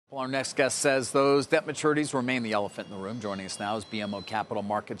Well, our next guest says those debt maturities remain the elephant in the room. Joining us now is BMO Capital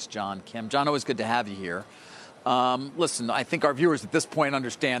Markets' John Kim. John, always good to have you here. Listen, I think our viewers at this point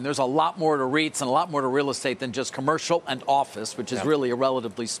understand there's a lot more to REITs and a lot more to real estate than just commercial and office, which is really a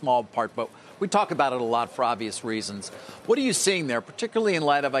relatively small part. But we talk about it a lot for obvious reasons. What are you seeing there, particularly in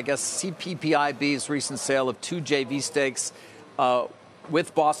light of, I guess, CPPIB's recent sale of 2 JV stakes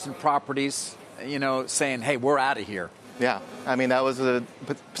with Boston Properties, saying, hey, we're out of here? Yeah, I mean, that was a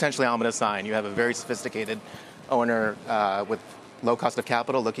potentially ominous sign. You have a very sophisticated owner with low cost of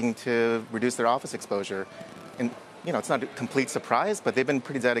capital looking to reduce their office exposure. And, it's not a complete surprise, but they've been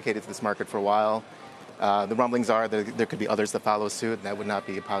pretty dedicated to this market for a while. The rumblings are that there could be others that follow suit, and that would not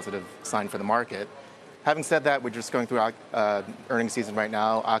be a positive sign for the market. Having said that, we're just going through earnings season right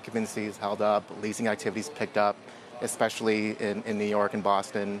now. Occupancy is held up, leasing activities picked up, especially in New York and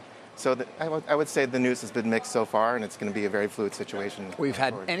Boston. So I would say the news has been mixed so far, and it's going to be a very fluid situation. We've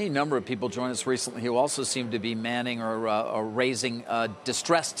had any number of people join us recently who also seem to be manning or raising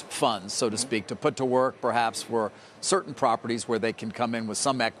distressed funds, so to speak, to put to work perhaps for certain properties where they can come in with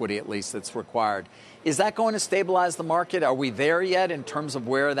some equity at least that's required. Is that going to stabilize the market? Are we there yet in terms of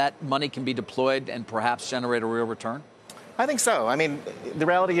where that money can be deployed and perhaps generate a real return? I think so. I mean, the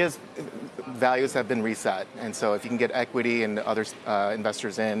reality is values have been reset. And so if you can get equity and other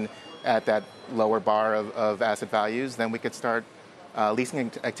investors in at that lower bar of asset values, then we could start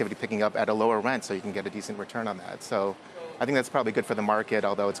leasing activity picking up at a lower rent so you can get a decent return on that. So I think that's probably good for the market,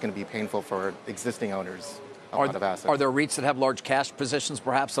 although it's going to be painful for existing owners of a lot of assets. Are there REITs that have large cash positions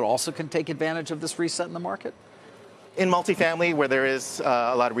perhaps that also can take advantage of this reset in the market? In multifamily, where there is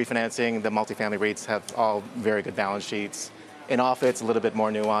a lot of refinancing, the multifamily REITs have all very good balance sheets. In office, a little bit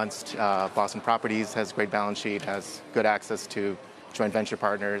more nuanced. Boston Properties has a great balance sheet, has good access to joint venture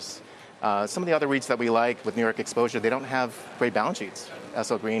partners. Some of the other REITs that we like with New York exposure, they don't have great balance sheets.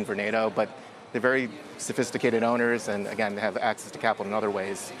 SL Green, Vornado, but they're very sophisticated owners, and again, they have access to capital in other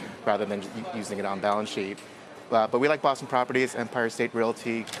ways rather than using it on balance sheet. But we like Boston Properties, Empire State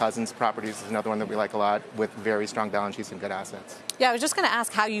Realty, Cousins Properties is another one that we like a lot with very strong balance sheets and good assets. Yeah, I was just going to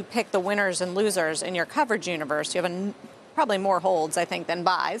ask how you pick the winners and losers in your coverage universe. You have probably more holds, I think, than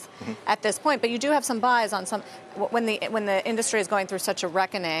buys at this point, but you do have some buys on some. When the industry is going through such a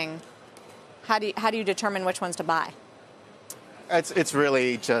reckoning, how do you determine which ones to buy? It's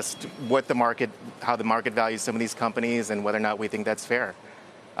really just how the market values some of these companies and whether or not we think that's fair.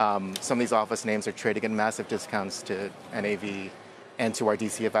 Some of these office names are trading at massive discounts to NAV and to our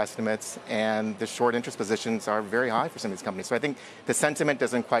DCF estimates, and the short interest positions are very high for some of these companies. So I think the sentiment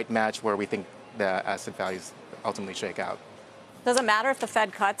doesn't quite match where we think the asset values ultimately shake out. Does it matter if the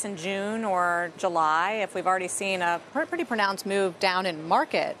Fed cuts in June or July, if we've already seen a pretty pronounced move down in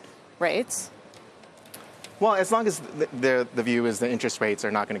market rates? Well, as long as the view is the interest rates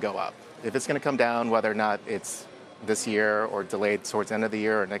are not going to go up. If it's going to come down, whether or not it's this year or delayed towards the end of the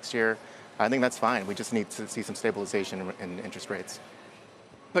year or next year, I think that's fine. We just need to see some stabilization in interest rates.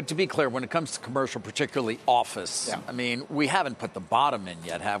 But to be clear, when it comes to commercial, particularly office, I mean, we haven't put the bottom in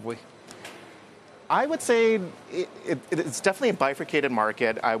yet, have we? I would say it's definitely a bifurcated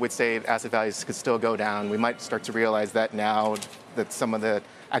market. I would say asset values could still go down. We might start to realize that now that some of the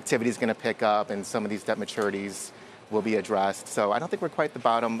activity is going to pick up and some of these debt maturities will be addressed. So I don't think we're quite the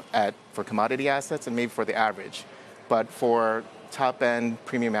bottom for commodity assets and maybe for the average. But for top-end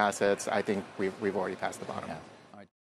premium assets, I think we've already passed the bottom. Yeah.